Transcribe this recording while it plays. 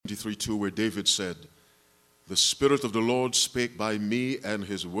23:2, where David said, "The Spirit of the Lord spake by me, and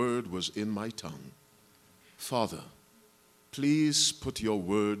his word was in my tongue." Father, please put your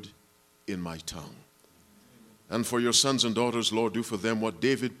word in my tongue. And for your sons and daughters, Lord, do for them what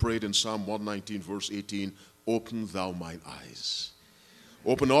David prayed in Psalm 119, verse 18, "Open thou mine eyes."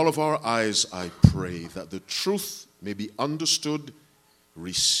 Open all of our eyes, I pray, that the truth may be understood,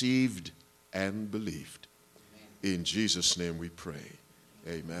 received, and believed. In Jesus' name we pray.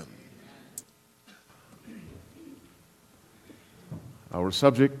 Amen. Our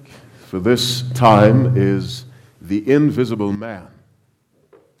subject for this time is the invisible man.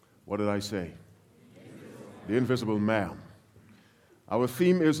 What did I say? The invisible man. Our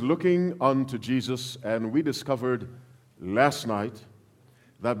theme is looking unto Jesus, and we discovered last night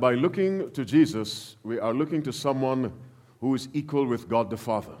that by looking to Jesus, we are looking to someone who is equal with God the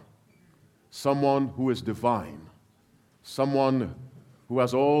Father, someone who is divine, someone who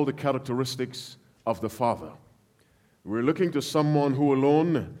has all the characteristics of the Father. We're looking to someone who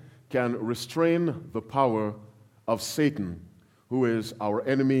alone can restrain the power of Satan, who is our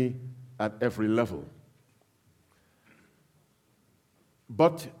enemy at every level.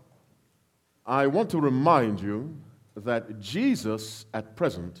 But I want to remind you that Jesus at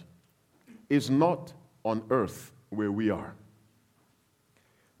present is not on earth where we are.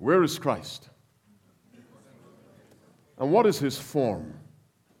 Where is Christ? And what is his form?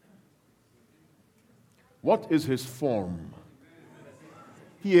 What is his form?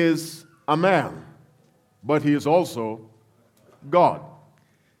 He is a man, but he is also God.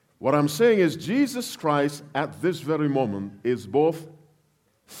 What I'm saying is Jesus Christ at this very moment is both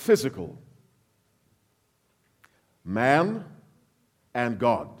physical, man and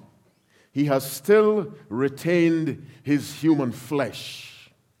God. He has still retained his human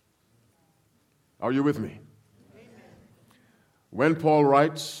flesh. Are you with me? When Paul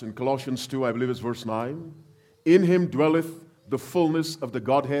writes in Colossians 2, I believe it's verse 9, "In him dwelleth the fullness of the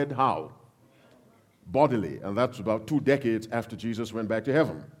Godhead," how? Bodily. And that's about 2 decades after Jesus went back to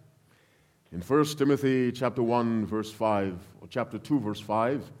heaven. In 1 Timothy chapter 1, verse 5, or chapter 2, verse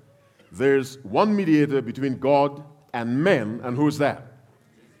 5, there's one mediator between God and men, and who's that?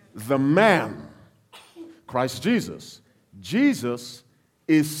 The man, Christ Jesus. Jesus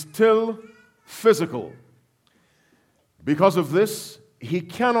is still physical. Because of this, he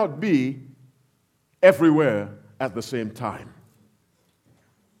cannot be everywhere at the same time.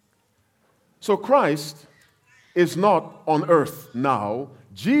 So Christ is not on earth now.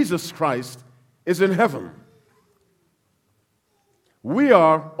 Jesus Christ is in heaven. We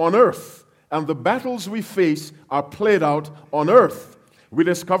are on earth, and the battles we face are played out on earth. We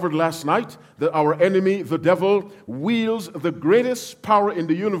discovered last night that our enemy, the devil, wields the greatest power in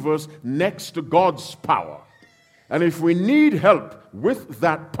the universe next to God's power. And if we need help with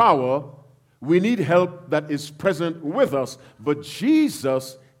that power, we need help that is present with us. But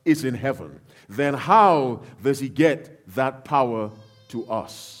Jesus is in heaven. Then how does he get that power to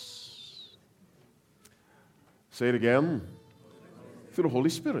us? Say it again. Through the Holy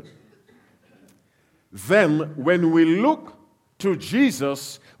Spirit. Then when we look to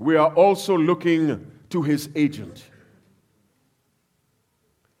Jesus, we are also looking to his agent.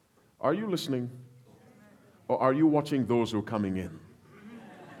 Are you listening? Or are you watching those who are coming in?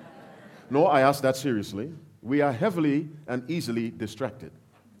 No, I ask that seriously. We are heavily and easily distracted.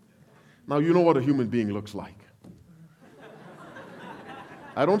 Now, you know what a human being looks like.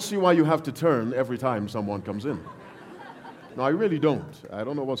 I don't see why you have to turn every time someone comes in. No, I really don't. I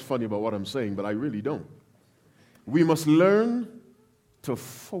don't know what's funny about what I'm saying, but I really don't. We must learn to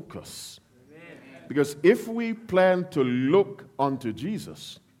focus. Because if we plan to look unto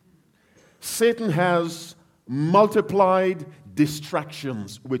Jesus, Satan has multiplied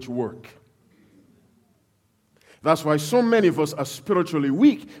distractions which work. That's why so many of us are spiritually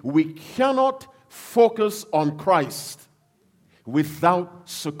weak. We cannot focus on Christ without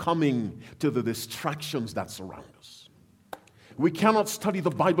succumbing to the distractions that surround us. We cannot study the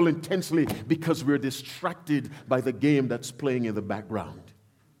Bible intensely because we're distracted by the game that's playing in the background.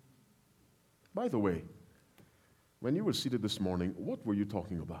 By the way, when you were seated this morning, what were you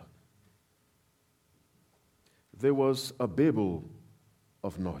talking about? There was a babel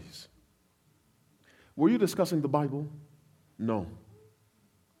of noise. Were you discussing the Bible? No.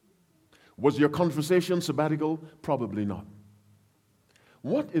 Was your conversation sabbatical? Probably not.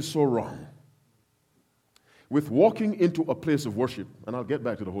 What is so wrong with walking into a place of worship? And I'll get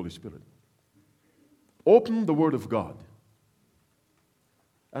back to the Holy Spirit. Open the Word of God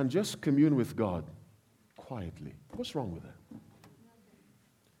and just commune with God quietly. What's wrong with that?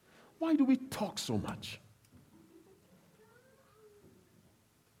 Why do we talk so much?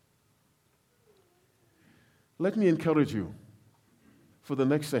 Let me encourage you for the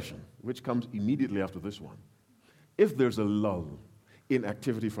next session, which comes immediately after this one. If there's a lull in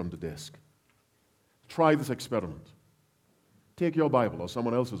activity from the desk, try this experiment. Take your Bible or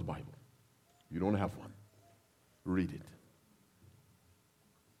someone else's Bible. You don't have one. Read it.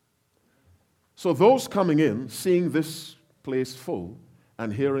 So those coming in, seeing this place full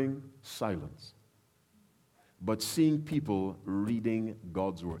and hearing silence, but seeing people reading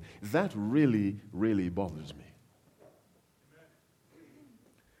God's word, that really, really bothers me.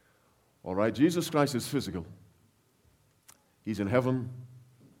 All right, Jesus Christ is physical. He's in heaven.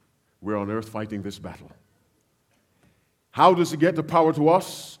 We're on earth fighting this battle. How does he get the power to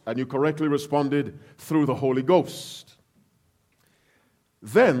us? And you correctly responded, through the Holy Ghost.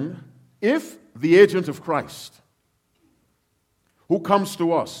 Then, if the agent of Christ, who comes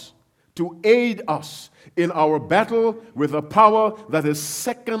to us to aid us in our battle with a power that is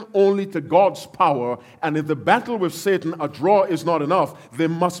second only to God's power, and in the battle with Satan a draw is not enough, there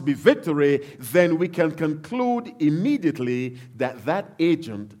must be victory, then we can conclude immediately that that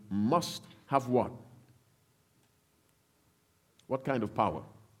agent must have what? What kind of power?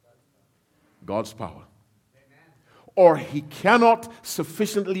 God's power. Or he cannot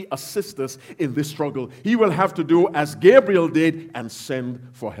sufficiently assist us in this struggle. He will have to do as Gabriel did and send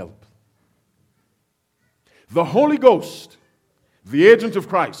for help. The Holy Ghost, the agent of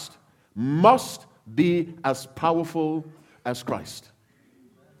Christ, must be as powerful as Christ.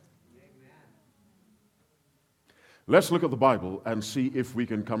 Let's look at the Bible and see if we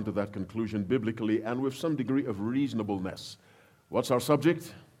can come to that conclusion biblically and with some degree of reasonableness. What's our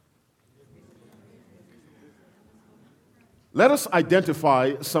subject? Let us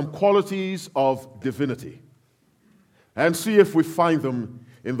identify some qualities of divinity and see if we find them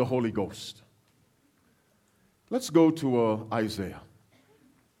in the Holy Ghost. Let's go to Isaiah.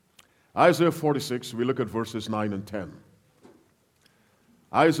 Isaiah 46, we look at verses 9 and 10.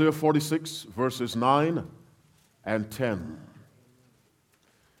 Isaiah 46, verses 9 and 10.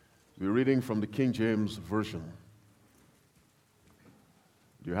 We're reading from the King James Version.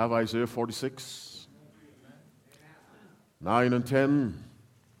 Do you have Isaiah 46? 9 and 10.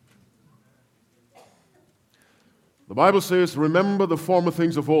 The Bible says, remember the former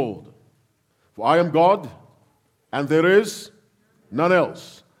things of old. For I am God, and there is none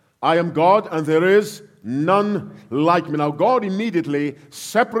else. I am God, and there is none like me. Now, God immediately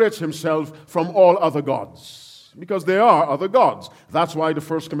separates himself from all other gods, because there are other gods. That's why the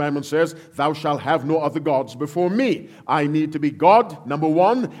first commandment says, thou shalt have no other gods before me. I need to be God, number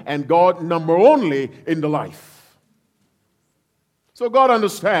one, and God, number only in the life. So God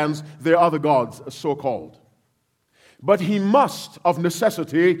understands there are other gods, so-called. But he must, of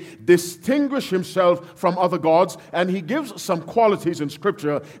necessity, distinguish himself from other gods, and he gives some qualities in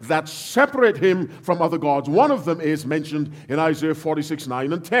Scripture that separate him from other gods. One of them is mentioned in Isaiah 46,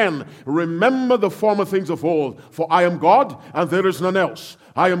 9 and 10. Remember the former things of old, for I am God, and there is none else.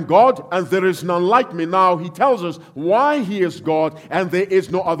 I am God, and there is none like me. Now, he tells us why he is God, and there is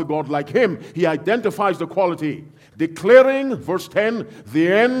no other God like him. He identifies the quality, declaring, verse 10,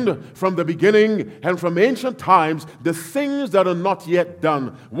 the end from the beginning and from ancient times, the things that are not yet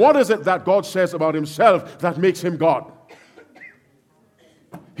done. What is it that God says about himself that makes him God?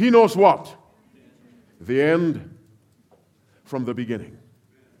 He knows what? The end from the beginning.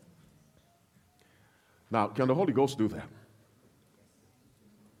 Now, can the Holy Ghost do that?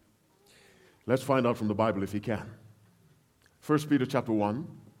 Let's find out from the Bible if he can. 1 Peter chapter 1,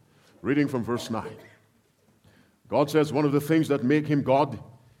 reading from verse 9. God says one of the things that make him God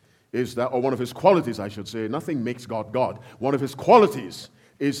is that, or one of his qualities, I should say, nothing makes God God. One of his qualities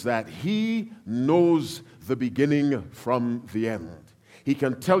is that he knows the beginning from the end. He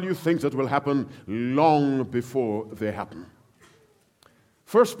can tell you things that will happen long before they happen.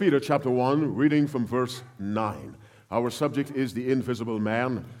 1 Peter chapter 1, reading from verse 9. Our subject is the invisible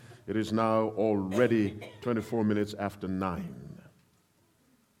man. It is now already 24 minutes after 9.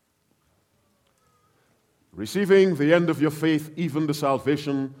 Receiving the end of your faith, even the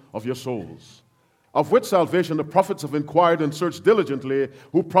salvation of your souls, of which salvation the prophets have inquired and searched diligently,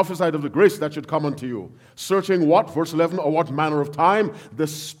 who prophesied of the grace that should come unto you. Searching what, verse 11, or what manner of time? The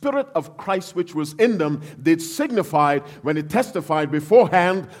Spirit of Christ which was in them did signify when it testified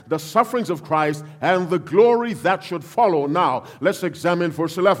beforehand the sufferings of Christ and the glory that should follow. Now, let's examine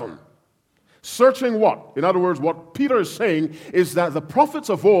verse 11. Searching what? In other words, what Peter is saying is that the prophets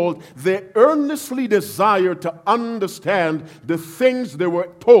of old, they earnestly desired to understand the things they were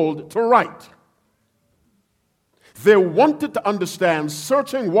told to write. They wanted to understand,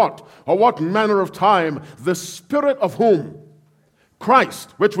 searching what, or what manner of time, the Spirit of whom?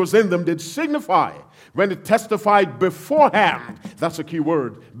 Christ, which was in them, did signify when it testified beforehand, that's a key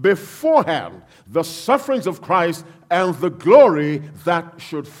word, beforehand, the sufferings of Christ and the glory that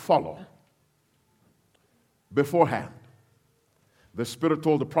should follow. Beforehand. The Spirit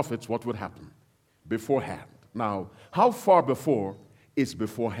told the prophets what would happen. Beforehand. Now, how far before is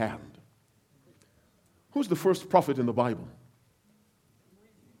beforehand? Who's the first prophet in the Bible?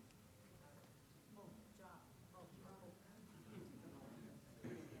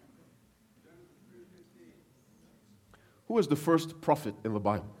 Who is the first prophet in the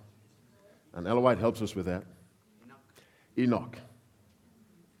Bible? And Ella White helps us with that. Enoch.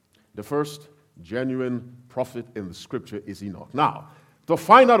 The first genuine prophet in the scripture is Enoch. Now, to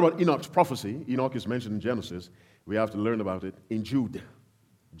find out about Enoch's prophecy, Enoch is mentioned in Genesis, we have to learn about it in Jude.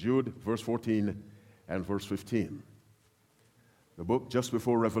 Jude, verse 14 and verse 15. The book just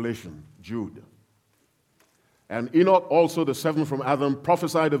before Revelation, Jude. And Enoch also, the seventh from Adam,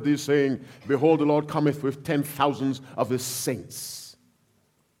 prophesied of these, saying, Behold, the Lord cometh with 10,000s of his saints,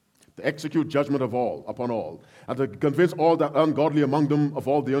 to execute judgment of all, upon all, and to convince all that ungodly among them of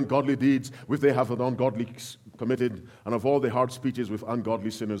all the ungodly deeds which they have ungodly committed, and of all the hard speeches which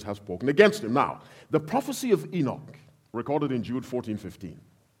ungodly sinners have spoken against him. Now, the prophecy of Enoch, recorded in Jude 14:15.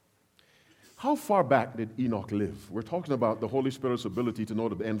 How far back did Enoch live? We're talking about the Holy Spirit's ability to know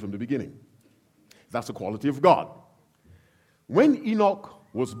the end from the beginning. That's the quality of God. When Enoch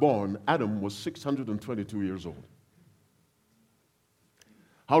was born, Adam was 622 years old.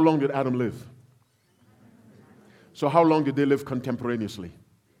 How long did Adam live? So how long did they live contemporaneously?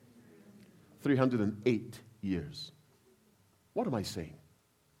 308 years. What am I saying?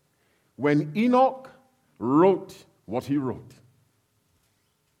 When Enoch wrote what he wrote,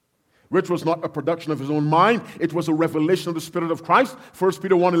 which was not a production of his own mind, it was a revelation of the Spirit of Christ. 1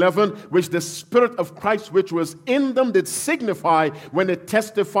 Peter 1:11, which the Spirit of Christ which was in them did signify when it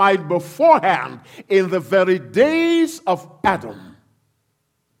testified beforehand in the very days of Adam.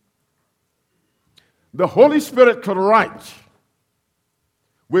 The Holy Spirit could write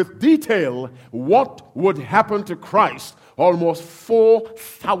with detail what would happen to Christ almost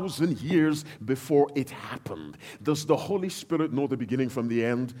 4,000 years before it happened. Does the Holy Spirit know the beginning from the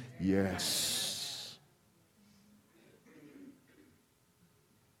end? Yes.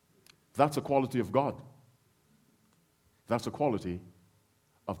 That's a quality of God. That's a quality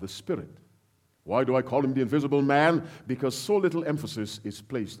of the Spirit. Why do I call him the invisible man? Because so little emphasis is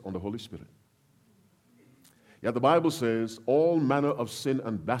placed on the Holy Spirit. Yet the Bible says, all manner of sin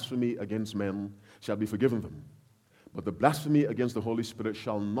and blasphemy against men shall be forgiven them. But the blasphemy against the Holy Spirit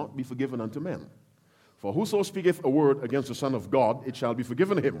shall not be forgiven unto men. For whoso speaketh a word against the Son of God, it shall be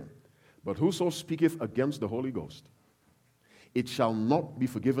forgiven him. But whoso speaketh against the Holy Ghost, it shall not be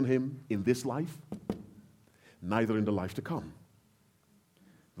forgiven him in this life, neither in the life to come.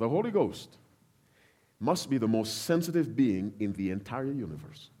 The Holy Ghost must be the most sensitive being in the entire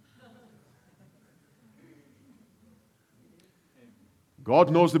universe.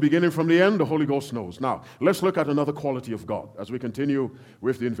 God knows the beginning from the end, the Holy Ghost knows. Now, let's look at another quality of God as we continue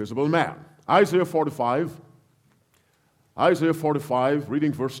with the invisible man. Isaiah 45,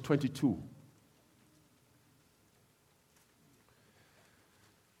 reading verse 22.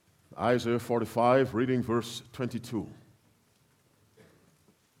 Isaiah 45, reading verse 22.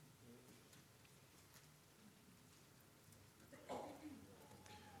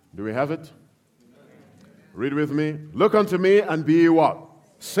 Do we have it? Read with me. Look unto me and be what?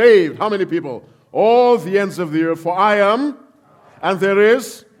 Saved. How many people? All the ends of the earth. For I am, and there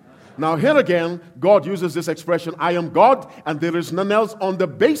is. Now here again, God uses this expression, I am God, and there is none else, on the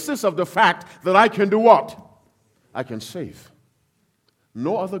basis of the fact that I can do what? I can save.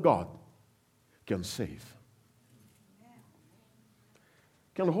 No other God can save.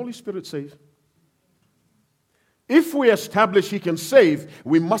 Can the Holy Spirit save? If we establish he can save,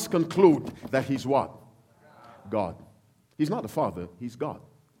 we must conclude that he's what? God. He's not the Father, he's God.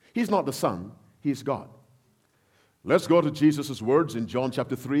 He's not the Son, he's God. Let's go to Jesus' words in John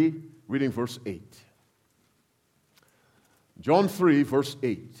chapter 3, reading verse 8. John 3, verse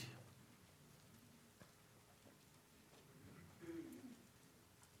 8.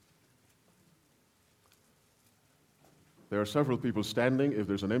 There are several people standing. If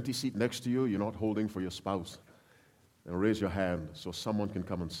there's an empty seat next to you, you're not holding for your spouse, then raise your hand so someone can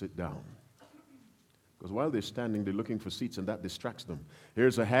come and sit down. Because while they're standing, they're looking for seats, and that distracts them.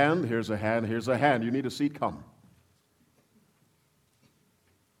 Here's a hand, here's a hand, here's a hand. You need a seat, come.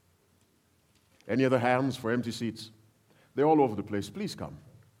 Any other hands for empty seats? They're all over the place. Please come.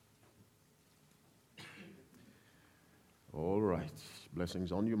 All right.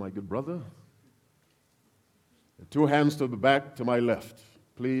 Blessings on you, my good brother. Two hands to the back, to my left.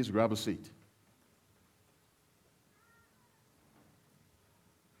 Please grab a seat.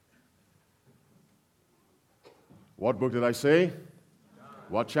 What book did I say?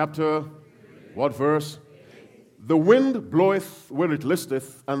 What chapter? What verse? The wind bloweth where it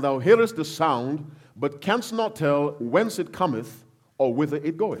listeth, and thou hearest the sound, but canst not tell whence it cometh or whither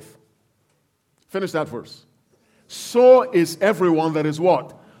it goeth. Finish that verse. So is everyone that is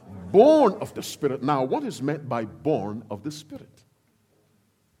what? Born of the Spirit. Now, what is meant by born of the Spirit?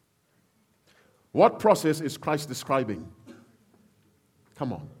 What process is Christ describing?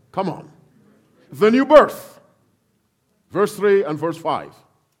 Come on, come on. The new birth. Verse 3 and verse 5.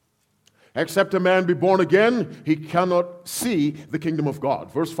 Except a man be born again, he cannot see the kingdom of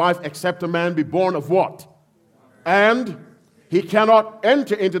God. Verse 5, except a man be born of what? And he cannot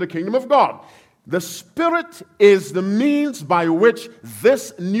enter into the kingdom of God. The Spirit is the means by which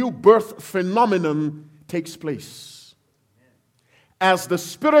this new birth phenomenon takes place. As the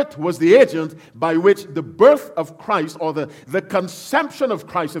Spirit was the agent by which the birth of Christ, or the conception of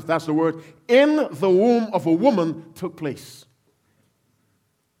Christ, if that's the word, in the womb of a woman took place.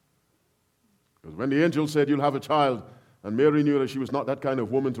 Because when the angel said, you'll have a child, and Mary knew that she was not that kind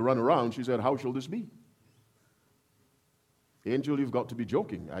of woman to run around, she said, how shall this be? Angel, you've got to be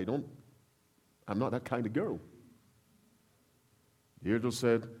joking. I'm not that kind of girl. The angel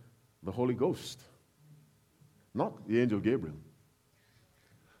said, the Holy Ghost. Not the angel Gabriel.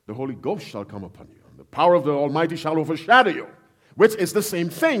 The Holy Ghost shall come upon you, and the power of the Almighty shall overshadow you, which is the same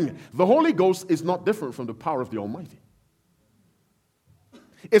thing. The Holy Ghost is not different from the power of the Almighty.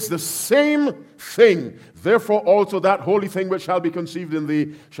 It's the same thing. Therefore also that holy thing which shall be conceived in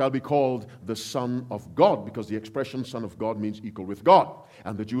thee shall be called the Son of God, because the expression Son of God means equal with God.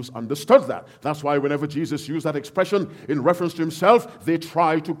 And the Jews understood that. That's why whenever Jesus used that expression in reference to himself, they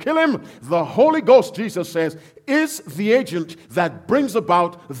tried to kill him. The Holy Ghost, Jesus says, is the agent that brings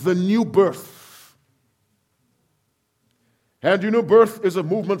about the new birth. And you know, birth is a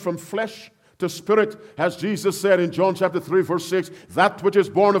movement from flesh to spirit, as Jesus said in John chapter 3, verse 6, that which is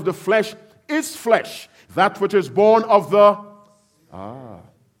born of the flesh is flesh. That which is born of the...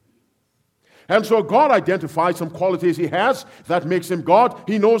 And so God identifies some qualities he has that makes him God.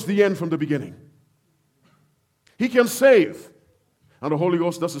 He knows the end from the beginning. He can save. And the Holy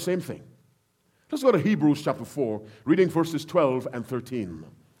Ghost does the same thing. Let's go to Hebrews chapter 4, reading verses 12 and 13.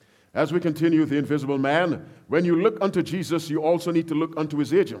 As we continue the invisible man, when you look unto Jesus, you also need to look unto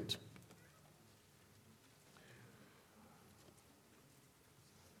his agent.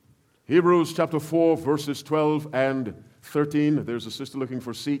 Hebrews chapter 4, verses 12 and 13. There's a sister looking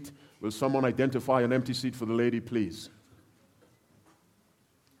for a seat. Will someone identify an empty seat for the lady, please?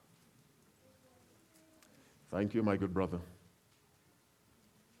 Thank you, my good brother.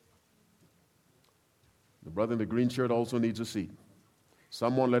 The brother in the green shirt also needs a seat.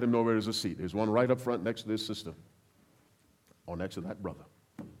 Someone let him know where there's a seat. There's one right up front next to this sister, or next to that brother.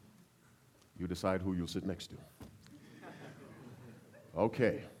 You decide who you'll sit next to.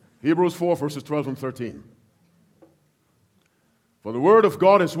 Okay. Hebrews 4, verses 12 and 13. For the word of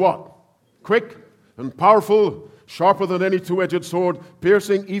God is what? Quick and powerful, sharper than any two-edged sword,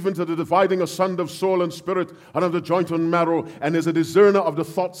 piercing even to the dividing asunder of soul and spirit, and of the joint and marrow, and is a discerner of the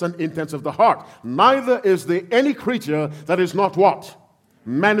thoughts and intents of the heart. Neither is there any creature that is not what?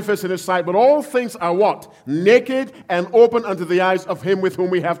 Manifest in his sight, but all things are what? Naked and open unto the eyes of him with whom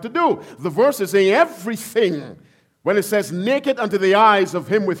we have to do. The verse is saying everything. When it says naked unto the eyes of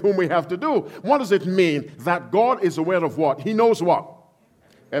him with whom we have to do, what does it mean? That God is aware of what? He knows what?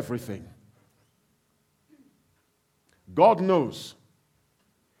 Everything. God knows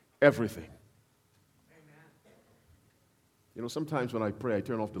everything. Amen. You know, sometimes when I pray, I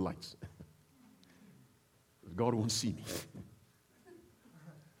turn off the lights. God won't see me.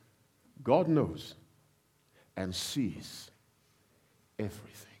 God knows and sees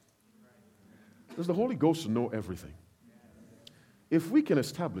everything. Does the Holy Ghost know everything? If we can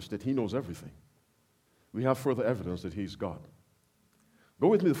establish that he knows everything, we have further evidence that he's God. Go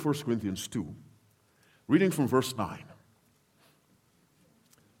with me to 1 Corinthians 2, reading from verse 9.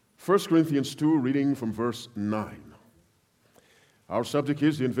 1 Corinthians 2, reading from verse 9. Our subject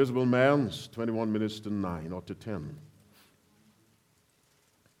is the invisible man. It's 21 minutes to 9 or to 10.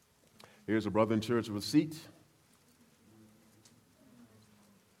 Here's a brother in church with a seat.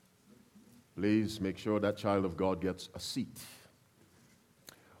 Please make sure that child of God gets a seat.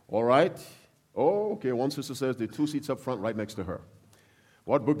 All right. Oh, okay. One sister says there are 2 seats up front right next to her.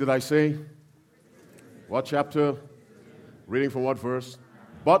 What book did I say? What chapter? Reading from what verse?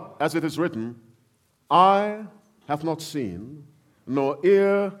 But as it is written, eye hath not seen, nor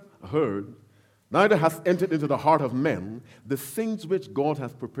ear heard, neither hath entered into the heart of men the things which God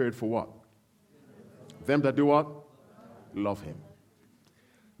hath prepared for what? Them that do what? Love him.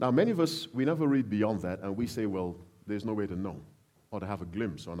 Now, many of us, we never read beyond that, and we say, well, there's no way to know, or to have a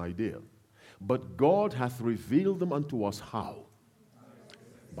glimpse or an idea. But God hath revealed them unto us how?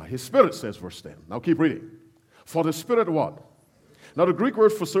 By his Spirit, says verse 10. Now keep reading. For the Spirit what? Now the Greek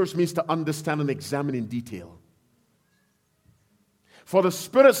word for search means to understand and examine in detail. For the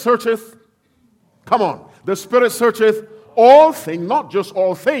Spirit searcheth, come on, the Spirit searcheth all things, not just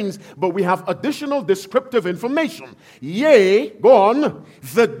all things, but we have additional descriptive information. Yea, go on,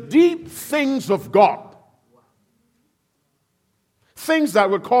 the deep things of God. Things that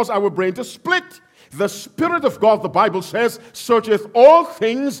would cause our brain to split. The Spirit of God, the Bible says, searcheth all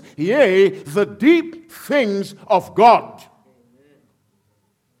things, yea, the deep things of God.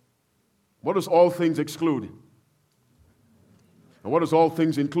 What does all things exclude? And what does all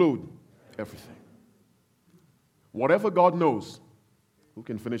things include? Everything. Whatever God knows, who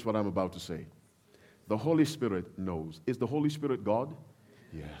can finish what I'm about to say? The Holy Spirit knows. Is the Holy Spirit God?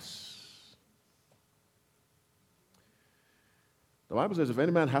 Yes. The Bible says, if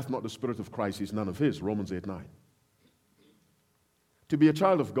any man hath not the Spirit of Christ, he is none of his. Romans 8:9. To be a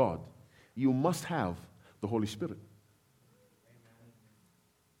child of God, you must have the Holy Spirit.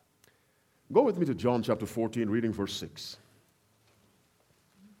 Go with me to John chapter 14, reading verse 6.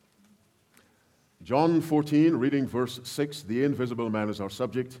 John 14, reading verse 6. The invisible man is our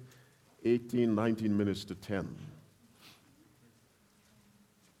subject. 19 minutes to 10.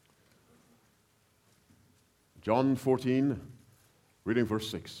 John 14, reading verse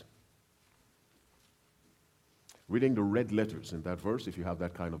 6. Reading the red letters in that verse, if you have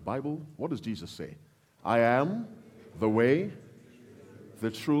that kind of Bible, what does Jesus say? I am the way, the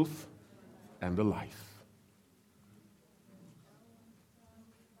truth, and the life.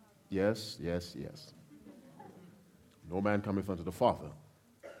 Yes, yes, yes. No man cometh unto the Father,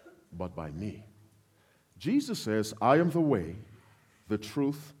 but by me. Jesus says, I am the way, the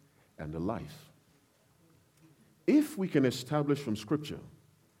truth, and the life. If we can establish from Scripture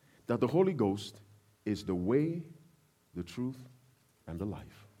that the Holy Ghost is the way, the truth, and the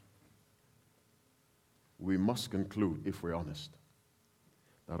life, we must conclude, if we're honest,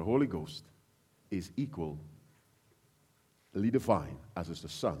 that the Holy Ghost is equally divine as is the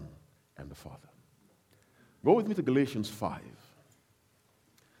Son and the Father. Go with me to Galatians 5.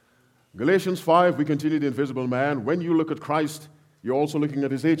 Galatians 5, we continue the invisible man. When you look at Christ, you're also looking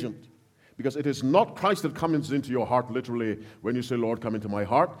at his agent. Because it is not Christ that comes into your heart, literally, when you say, Lord, come into my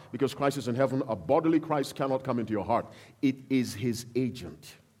heart. Because Christ is in heaven, a bodily Christ cannot come into your heart. It is his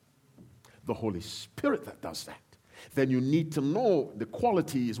agent, the Holy Spirit, that does that. Then you need to know the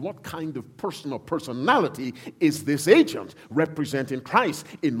qualities, what kind of person or personality is this agent representing Christ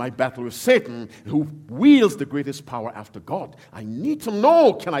in my battle with Satan, who wields the greatest power after God. I need to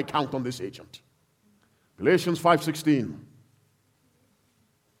know, can I count on this agent? Galatians 5:16.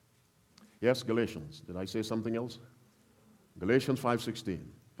 Yes, Galatians. Did I say something else? Galatians 5:16.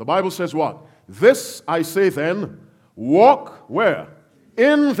 The Bible says what? This I say then, walk where?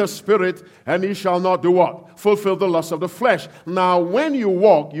 In the Spirit, and ye shall not do what? Fulfill the lust of the flesh. Now, when you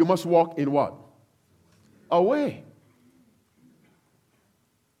walk, you must walk in what? A way.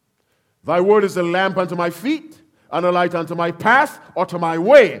 Thy word is a lamp unto my feet, and a light unto my path, or to my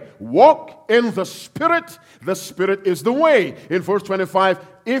way. Walk in the Spirit. The Spirit is the way. In verse 25,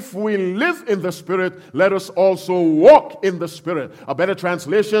 if we live in the Spirit, let us also walk in the Spirit. A better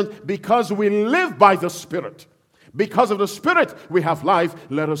translation, because we live by the Spirit. Because of the Spirit we have life,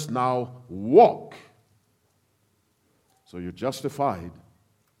 let us now walk. So you're justified,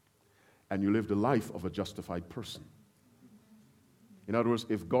 and you live the life of a justified person. In other words,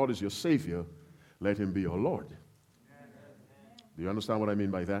 if God is your Savior, let him be your Lord. Do you understand what I mean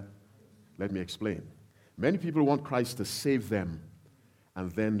by that? Let me explain. Many people want Christ to save them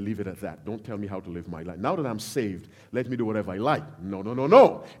and then leave it at that. Don't tell me how to live my life. Now that I'm saved, let me do whatever I like. No, no, no,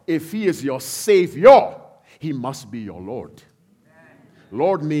 no. If he is your Savior, he must be your Lord.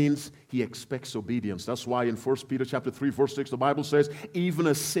 Lord means he expects obedience. That's why in 1 Peter chapter 3, verse 6, the Bible says, even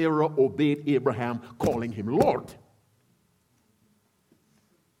as Sarah obeyed Abraham, calling him Lord.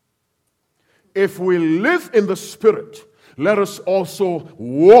 If we live in the Spirit, let us also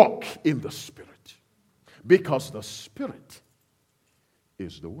walk in the Spirit. Because the Spirit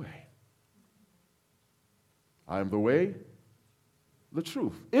is the way. I am the way, the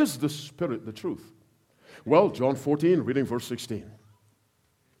truth. Is the Spirit the truth? Well, John 14, reading verse 16.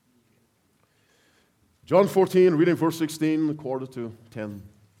 John 14, reading verse 16, 9:45.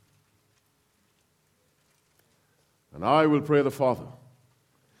 And I will pray the Father,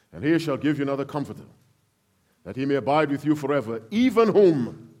 And he shall give you another comforter, that he may abide with you forever, even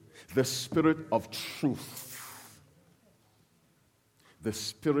whom the Spirit of truth. The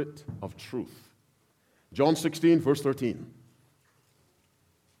Spirit of truth. John 16, verse 13.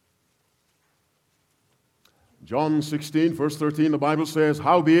 John 16, verse 13, the Bible says,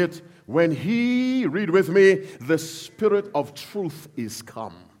 howbeit, when he, read with me, the Spirit of truth is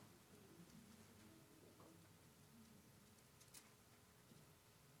come.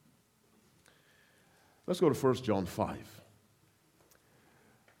 Let's go to 1 John 5.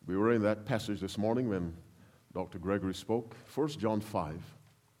 We were in that passage this morning when Dr. Gregory spoke. 1 John 5.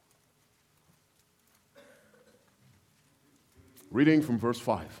 Reading from verse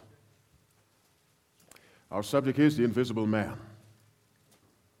 5. Our subject is the invisible man.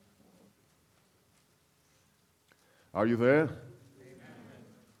 Are you there? Amen.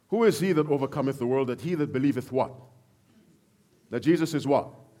 Who is he that overcometh the world? That he that believeth what? That Jesus is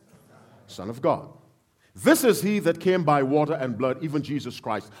what? Son of God. This is he that came by water and blood, even Jesus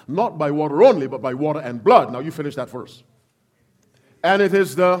Christ. Not by water only, but by water and blood. Now you finish that verse. And it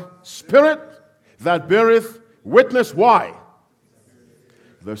is the Spirit that beareth witness. Why?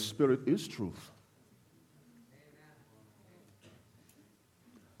 The Spirit is truth.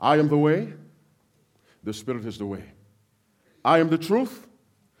 I am the way. The Spirit is the way. I am the truth.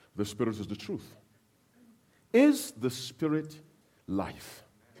 The Spirit is the truth. Is the Spirit life?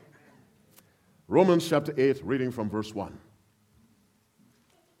 Romans chapter 8, reading from verse 1.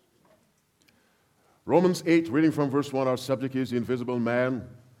 Romans 8, reading from verse 1, our subject is the invisible man.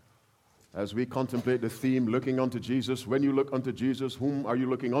 As we contemplate the theme, looking unto Jesus. When you look unto Jesus, whom are you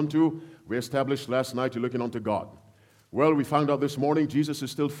looking unto? We established last night you're looking unto God. Well, we found out this morning Jesus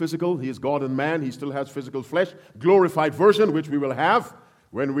is still physical. He is God and man. He still has physical flesh. Glorified version, which we will have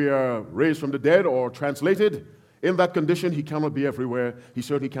when we are raised from the dead or translated. In that condition, he cannot be everywhere. He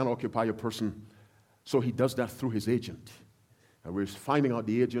certainly can't occupy a person. So he does that through his agent. And we're finding out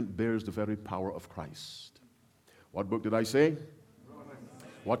the agent bears the very power of Christ. What book did I say?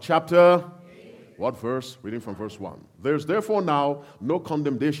 What chapter? What verse? Reading from verse 1. There's therefore now no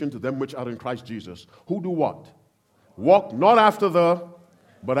condemnation to them which are in Christ Jesus. Who do what? Walk not after the,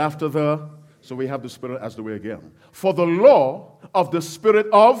 but after the. So we have the Spirit as the way again. For the law of the Spirit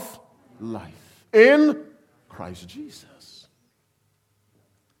of life in Christ Jesus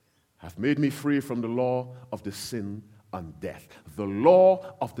hath made me free from the law of the sin and death. The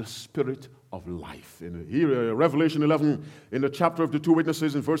law of the Spirit of life. In here, Revelation 11, in the chapter of the two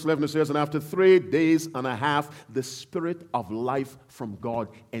witnesses, in verse 11 it says, and after 3 days and a half, the Spirit of life from God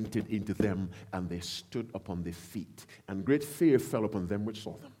entered into them, and they stood upon their feet. And great fear fell upon them which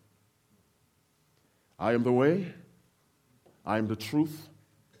saw them. I am the way, I am the truth,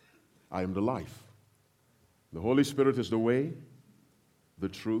 I am the life. The Holy Spirit is the way, the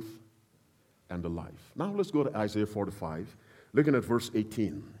truth, and the life. Now let's go to Isaiah 45, looking at verse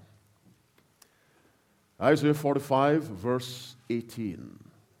 18. Isaiah 45, verse 18.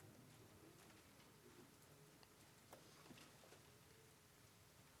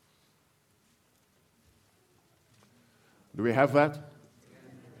 Do we have that?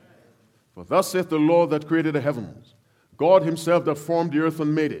 For thus saith the Lord that created the heavens, God himself that formed the earth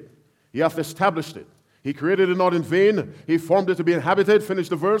and made it. He hath established it. He created it not in vain. He formed it to be inhabited. Finish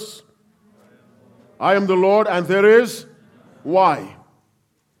the verse. I am the Lord, and there is. Why?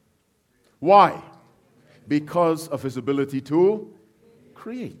 Why? Because of his ability to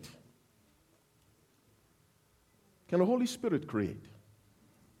create. Can the Holy Spirit create?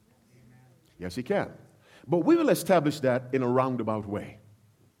 Yes, he can. But we will establish that in a roundabout way.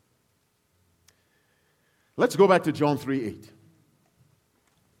 Let's go back to John 3:8.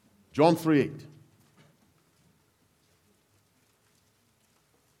 John 3:8.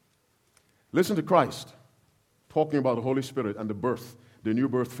 Listen to Christ talking about the Holy Spirit and the birth, the new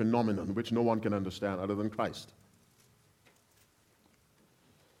birth phenomenon, which no one can understand other than Christ.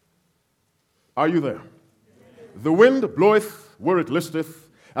 Are you there? The wind bloweth where it listeth,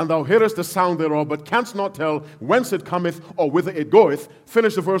 and thou hearest the sound thereof, but canst not tell whence it cometh or whither it goeth.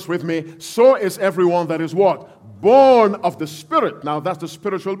 Finish the verse with me. So is everyone that is what? Born of the Spirit. Now that's the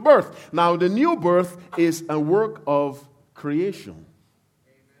spiritual birth. Now the new birth is a work of creation.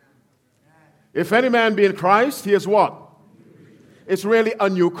 If any man be in Christ, he is what? It's really a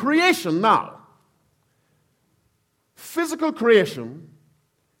new creation now. Physical creation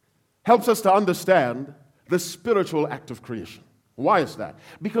helps us to understand the spiritual act of creation. Why is that?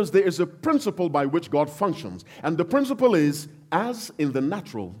 Because there is a principle by which God functions. And the principle is, as in the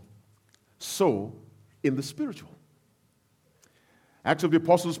natural, so in the spiritual. Acts of the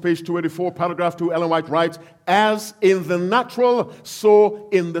Apostles, page 284, paragraph 2, Ellen White writes, as in the natural, so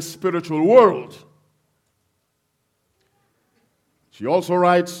in the spiritual world. She also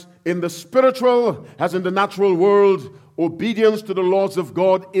writes, in the spiritual, as in the natural world, obedience to the laws of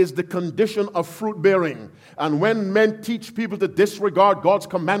God is the condition of fruit bearing. And when men teach people to disregard God's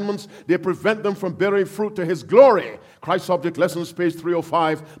commandments, they prevent them from bearing fruit to His glory. Christ Subject Lessons, page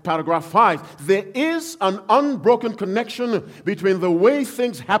 305, paragraph 5. There is an unbroken connection between the way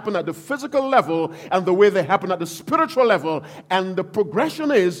things happen at the physical level and the way they happen at the spiritual level. And the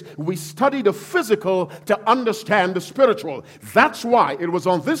progression is we study the physical to understand the spiritual. That's why it was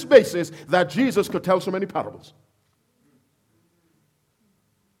on this basis that Jesus could tell so many parables.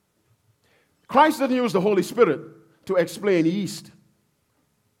 Christ didn't use the Holy Spirit to explain yeast.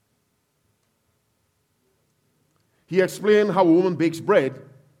 He explained how a woman bakes bread.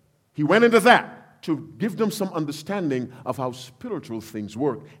 He went into that to give them some understanding of how spiritual things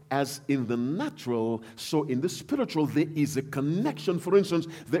work. As in the natural, so in the spiritual, there is a connection. For instance,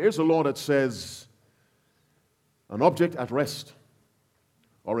 there is a law that says an object at rest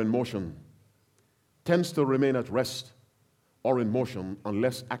or in motion tends to remain at rest or in motion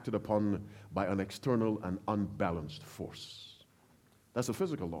unless acted upon by an external and unbalanced force. That's a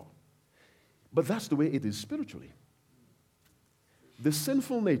physical law. But that's the way it is spiritually. The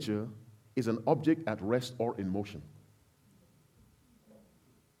sinful nature is an object at rest or in motion.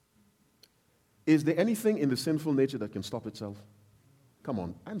 Is there anything in the sinful nature that can stop itself? Come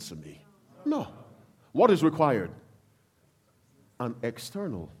on, answer me. No. What is required? An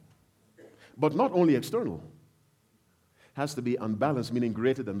external. But not only external. Has to be unbalanced, meaning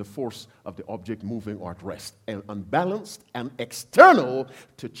greater than the force of the object moving or at rest. And unbalanced and external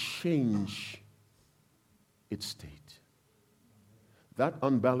to change its state. That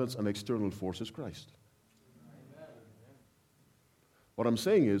unbalanced and external force is Christ. What I'm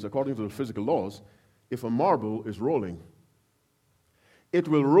saying is, according to the physical laws, if a marble is rolling, it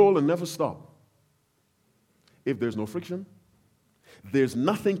will roll and never stop. If there's no friction, there's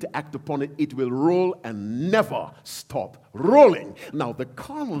nothing to act upon it. It will roll and never stop rolling. Now, the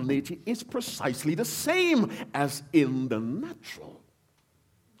carnal nature is precisely the same as in the natural.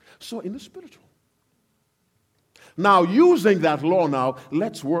 So in the spiritual. Now, using that law now,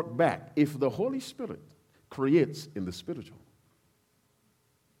 let's work back. If the Holy Spirit creates in the spiritual,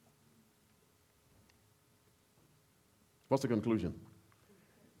 what's the conclusion?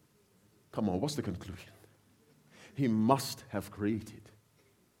 Come on, what's the conclusion? He must have created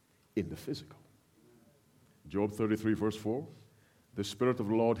in the physical. Job 33, verse 4, the Spirit of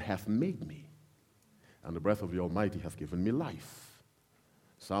the Lord hath made me, and the breath of the Almighty hath given me life.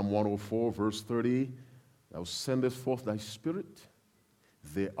 Psalm 104, verse 30, thou sendest forth thy Spirit,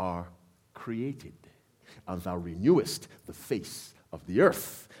 they are created, and thou renewest the face of the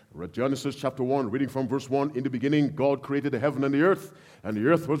earth. Read Genesis chapter 1, reading from verse 1, in the beginning God created the heaven and the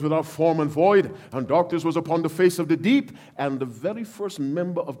earth was without form and void, and darkness was upon the face of the deep, and the very first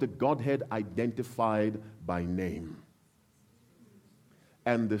member of the Godhead identified by name.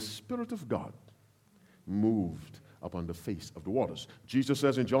 And the Spirit of God moved upon the face of the waters. Jesus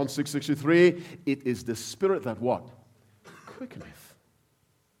says in John 6:63, it is the Spirit that what? Quickeneth.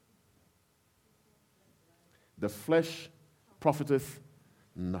 The flesh profiteth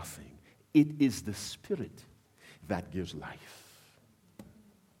nothing. It is the Spirit that gives life.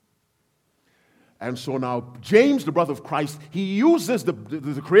 And so now, James, the brother of Christ, he uses the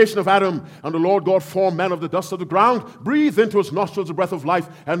creation of Adam, and the Lord God formed man of the dust of the ground, breathed into his nostrils the breath of life,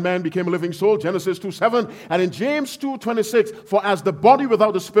 and man became a living soul, Genesis 2:7. And in James 2:26, for as the body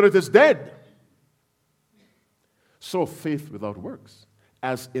without the spirit is dead, so faith without works,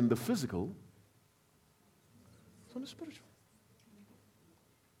 as in the physical, so in the spiritual.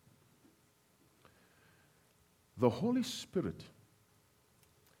 The Holy Spirit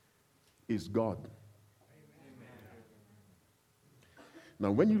is God.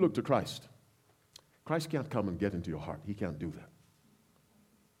 Now, when you look to Christ, Christ can't come and get into your heart. He can't do that.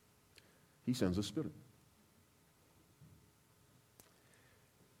 He sends a Spirit.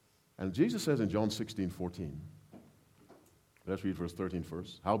 And Jesus says in John 16:14, let's read verse 13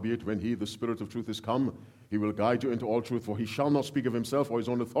 first. Howbeit, when he, the Spirit of truth, is come, he will guide you into all truth, for he shall not speak of himself or his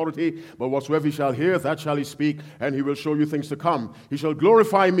own authority, but whatsoever he shall hear, that shall he speak, and he will show you things to come. He shall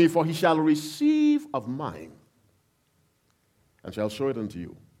glorify me, for he shall receive of mine, and shall show it unto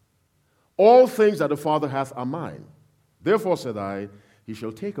you. All things that the Father hath are mine. Therefore, said I, he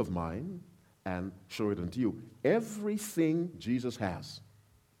shall take of mine and show it unto you. Everything Jesus has,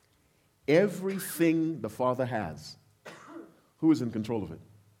 everything the Father has, who is in control of it?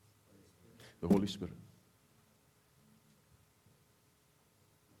 The Holy Spirit.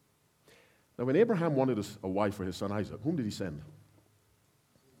 Now, when Abraham wanted a wife for his son Isaac, whom did he send?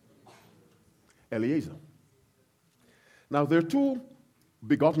 Eliezer. Now, there are two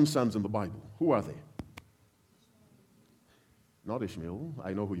begotten sons in the Bible. Who are they? Not Ishmael.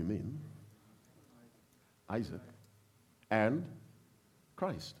 I know who you mean. Isaac and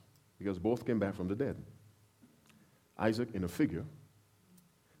Christ, because both came back from the dead. Isaac in a figure,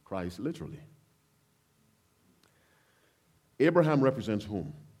 Christ literally. Abraham represents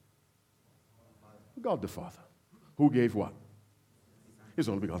whom? God the Father. Who gave what? His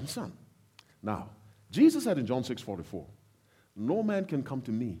only begotten Son. Now, Jesus said in John 6:44, no man can come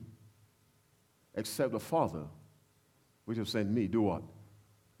to me except the Father which have sent me. Do what?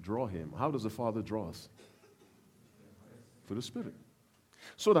 Draw him. How does the Father draw us? Through the Spirit.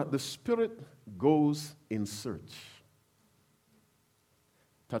 So that the Spirit goes in search,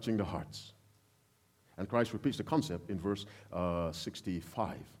 touching the hearts. And Christ repeats the concept in verse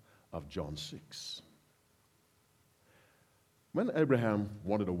 65 of John 6. When Abraham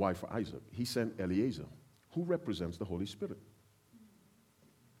wanted a wife for Isaac, he sent Eliezer, who represents the Holy Spirit.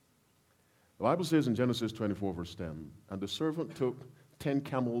 The Bible says in Genesis 24, verse 10, and the servant took 10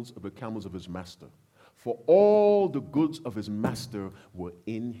 camels of the camels of his master, for all the goods of his master were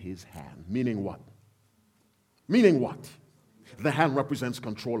in his hand. Meaning what? Meaning what? The hand represents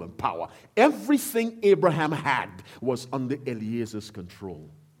control and power. Everything Abraham had was under Eliezer's control.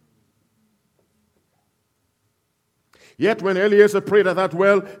 Yet when Eliezer prayed at that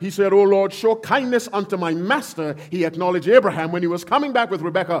well, he said, O Lord, show kindness unto my master. He acknowledged Abraham. When he was coming back with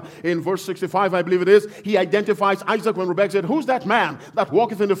Rebekah in verse 65, I believe it is, he identifies Isaac when Rebekah said, who's that man that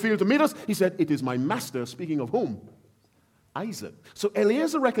walketh in the field to meet us? He said, it is my master. Speaking of whom? Isaac. So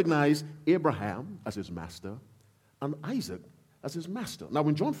Eliezer recognized Abraham as his master and Isaac as his master. Now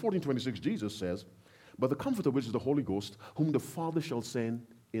in John 14:26, Jesus says, but the Comforter, which is the Holy Ghost, whom the Father shall send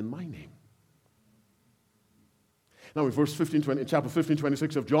in my name. Now in chapter 15,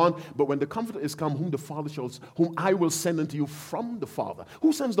 26 of John, but when the Comforter is come, whom I will send unto you from the Father.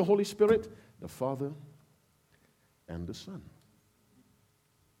 Who sends the Holy Spirit? The Father and the Son.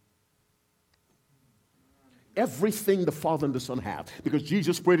 Everything the Father and the Son have. Because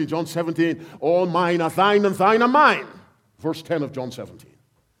Jesus prayed in John 17, all mine are thine and thine are mine. Verse 10 of John 17.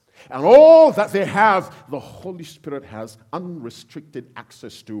 And all that they have, the Holy Spirit has unrestricted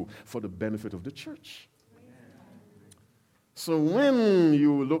access to for the benefit of the church. So when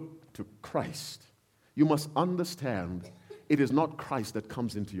you look to Christ, you must understand it is not Christ that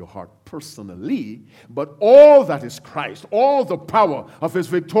comes into your heart personally, but all that is Christ, all the power of his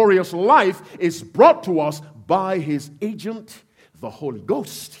victorious life is brought to us by his agent, the Holy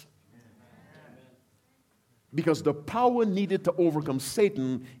Ghost. Because the power needed to overcome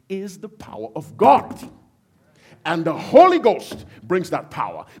Satan is the power of God. And the Holy Ghost brings that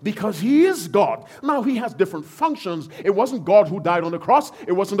power because he is God. Now, he has different functions. It wasn't God who died on the cross.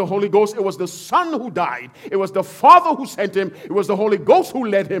 It wasn't the Holy Ghost. It was the Son who died. It was the Father who sent him. It was the Holy Ghost who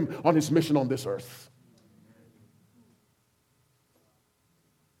led him on his mission on this earth.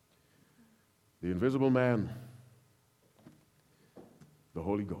 The invisible man, the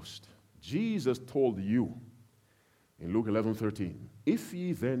Holy Ghost. Jesus told you in Luke 11:13, if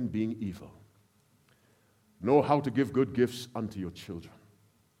ye then being evil, know how to give good gifts unto your children,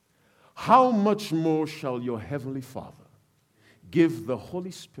 how much more shall your heavenly Father give the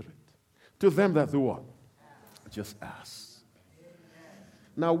Holy Spirit to them that do what? Just ask.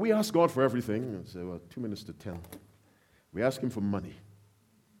 Now, we ask God for everything. It's 2 minutes to 10. We ask him for money.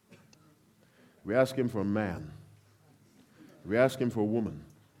 We ask him for a man. We ask him for a woman.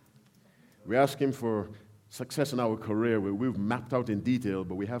 We ask him for success in our career. We've mapped out in detail,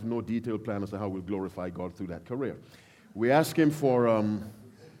 but we have no detailed plan as to how we'll glorify God through that career. We ask him for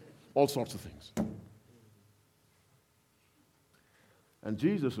all sorts of things. And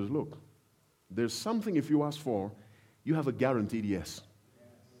Jesus says, look, there's something if you ask for, you have a guaranteed yes.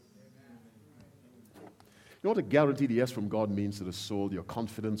 You know what a guaranteed yes from God means to the soul, your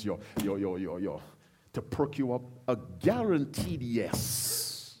confidence, your to perk you up? A guaranteed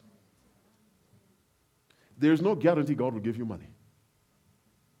yes. There's no guarantee God will give you money.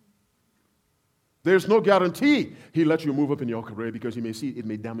 There's no guarantee he'll let you move up in your career because he may see it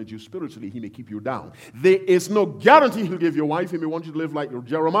may damage you spiritually. He may keep you down. There is no guarantee he'll give you a wife. He may want you to live like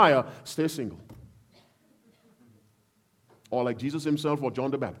Jeremiah. Stay single. Or like Jesus himself or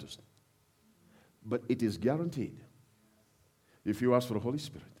John the Baptist. But it is guaranteed if you ask for the Holy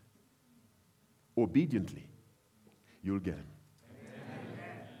Spirit, obediently, you'll get him.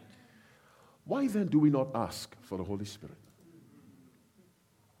 Why then do we not ask for the Holy Spirit?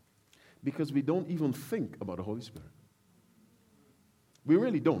 Because we don't even think about the Holy Spirit. We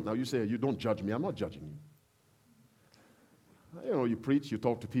really don't. Now you say, you don't judge me. I'm not judging you. You know, you preach, you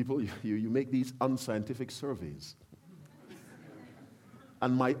talk to people, you make these unscientific surveys.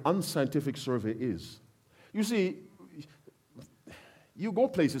 And my unscientific survey is, you see, you go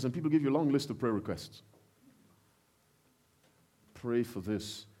places and people give you a long list of prayer requests. Pray for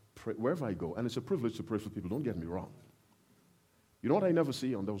this, pray, wherever I go. And it's a privilege to pray for people, don't get me wrong. You know what I never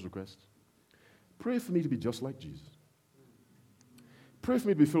see on those requests? Pray for me to be just like Jesus. Pray for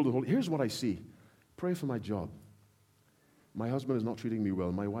me to be filled with the Holy. Here's what I see. Pray for my job. My husband is not treating me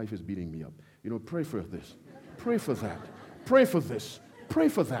well. My wife is beating me up. You know, pray for this. Pray for that. Pray for this. Pray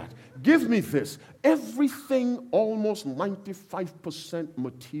for that. Give me this. Everything almost 95%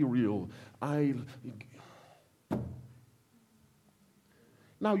 material.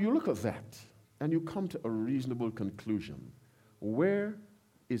 Now you look at that and you come to a reasonable conclusion. Where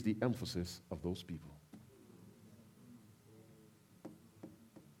is the emphasis of those people?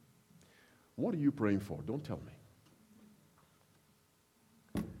 What are you praying for? Don't tell me.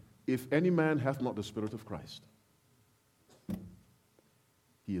 If any man hath not the Spirit of Christ,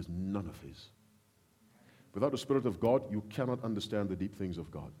 he is none of his. Without the Spirit of God, you cannot understand the deep things of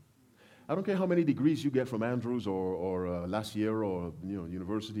God. I don't care how many degrees you get from Andrews or last year or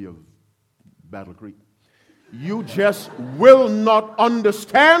University of Battle Creek. You just will not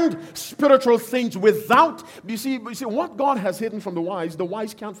understand spiritual things without. You see, what God has hidden from the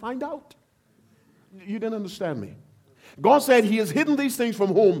wise can't find out. You didn't understand me. God said he has hidden these things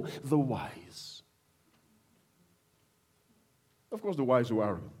from whom? The wise. Of course, the wise who are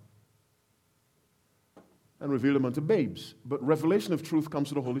arrogant. And reveal them unto babes. But revelation of truth comes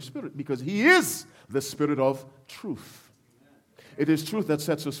to the Holy Spirit because he is the Spirit of truth. It is truth that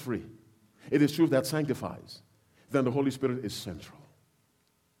sets us free. It is truth that sanctifies. Then the Holy Spirit is central.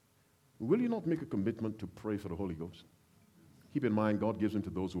 Will you not make a commitment to pray for the Holy Ghost? Keep in mind, God gives him to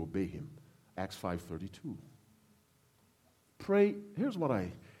those who obey him. Acts 5:32. Pray. Here's what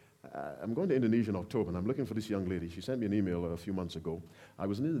I'm going to Indonesia in October, and I'm looking for this young lady. She sent me an email a few months ago. I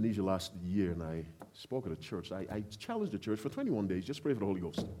was in Indonesia last year, and I spoke at a church. I challenged the church for 21 days, just pray for the Holy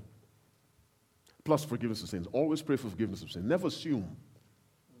Ghost. Plus forgiveness of sins. Always pray for forgiveness of sins. Never assume.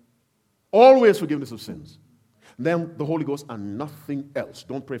 Always forgiveness of sins. Then the Holy Ghost and nothing else.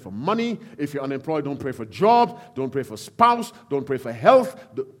 Don't pray for money. If you're unemployed, don't pray for job. Don't pray for spouse. Don't pray for health.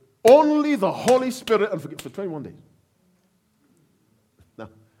 Only the Holy Spirit and forgive for 21 days. Now,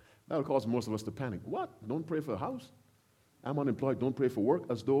 that will cause most of us to panic. What? Don't pray for a house? I'm unemployed. Don't pray for work.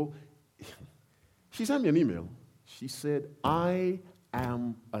 As though... She sent me an email. She said, I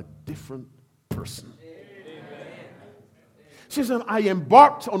am a different person. Amen. She said, I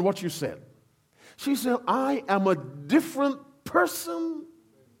embarked on what you said. She said, I am a different person.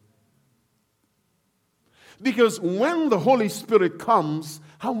 Because when the Holy Spirit comes,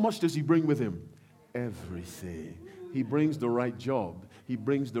 how much does he bring with him? Everything. He brings the right job. He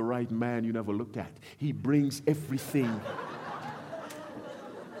brings the right man you never looked at. He brings everything.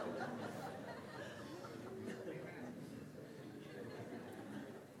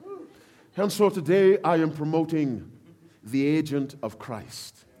 And so today I am promoting the agent of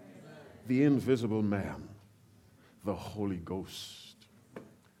Christ, the invisible man, the Holy Ghost.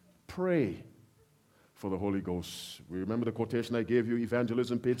 Pray for the Holy Ghost. We remember the quotation I gave you,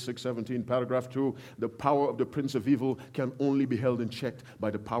 Evangelism, page 617, paragraph 2. The power of the prince of evil can only be held in check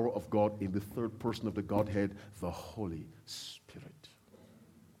by the power of God in the third person of the Godhead, the Holy Spirit.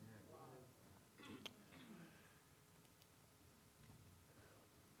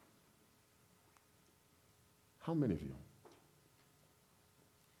 How many of you,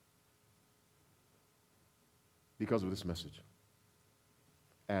 because of this message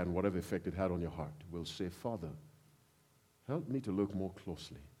and whatever effect it had on your heart, will say, Father, help me to look more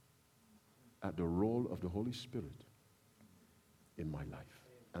closely at the role of the Holy Spirit in my life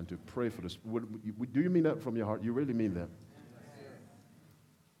and to pray for this? Do you mean that from your heart? You really mean that?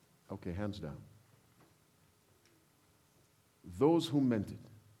 Okay, hands down. Those who meant it.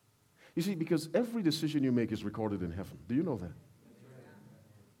 You see, because every decision you make is recorded in heaven. Do you know that?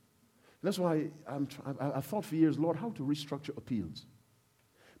 That's why I've thought for years, Lord, how to restructure appeals.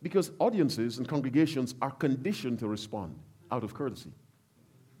 Because audiences and congregations are conditioned to respond out of courtesy.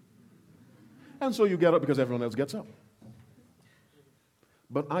 And so you get up because everyone else gets up.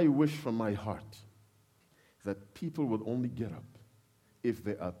 But I wish from my heart that people would only get up if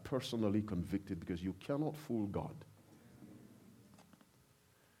they are personally convicted, because you cannot fool God.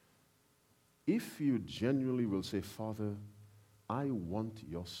 If you genuinely will say, Father, I want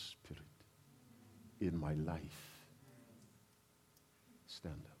your Spirit in my life,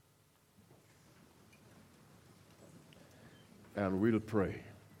 stand up. and we'll pray.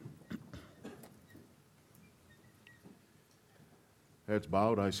 Heads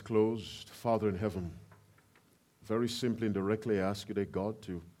bowed, eyes closed. Father in heaven, very simply and directly I ask you, dear God,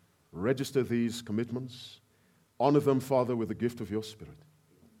 to register these commitments. Honor them, Father, with the gift of your Spirit.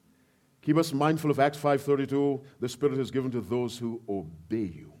 Keep us mindful of Acts 5:32. The Spirit is given to those who obey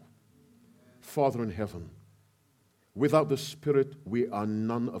you. Father in heaven, without the Spirit we are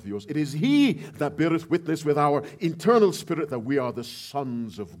none of yours. It is He that beareth witness with our internal spirit that we are the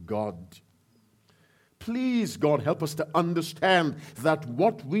sons of God. Please, God, help us to understand that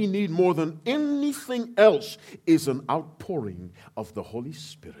what we need more than anything else is an outpouring of the Holy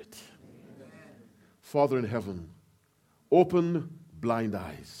Spirit. Amen. Father in heaven, open blind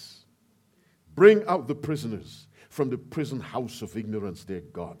eyes. Bring out the prisoners from the prison house of ignorance, dear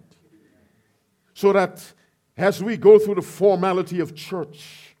God. So that as we go through the formality of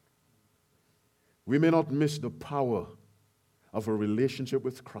church, we may not miss the power of a relationship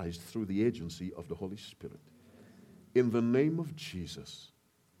with Christ through the agency of the Holy Spirit. In the name of Jesus,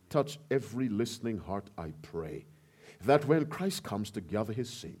 touch every listening heart, I pray, that when Christ comes to gather his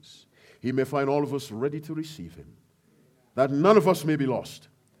saints, he may find all of us ready to receive him, that none of us may be lost.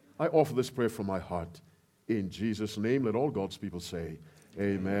 I offer this prayer from my heart. In Jesus' name, let all God's people say,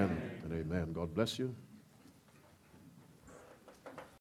 amen and amen. God bless you.